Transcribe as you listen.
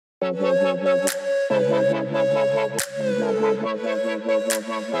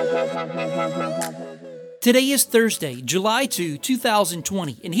Today is Thursday, July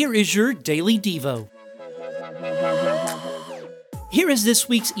 2020, and here is your Daily Devo. Here is this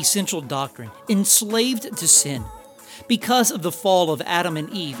week's essential doctrine: enslaved to sin. Because of the fall of Adam and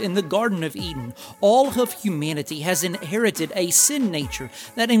Eve in the Garden of Eden, all of humanity has inherited a sin nature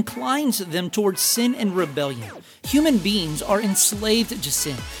that inclines them towards sin and rebellion. Human beings are enslaved to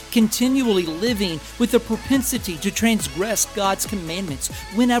sin, continually living with a propensity to transgress God's commandments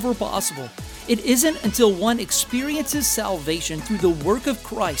whenever possible. It isn't until one experiences salvation through the work of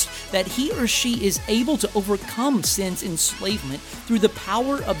Christ that he or she is able to overcome sin's enslavement through the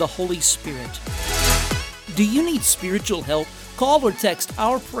power of the Holy Spirit. Do you need spiritual help? Call or text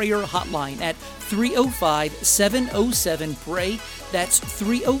our prayer hotline at 305-707-PRAY. That's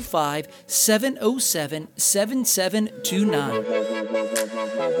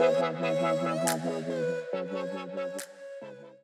 305-707-7729.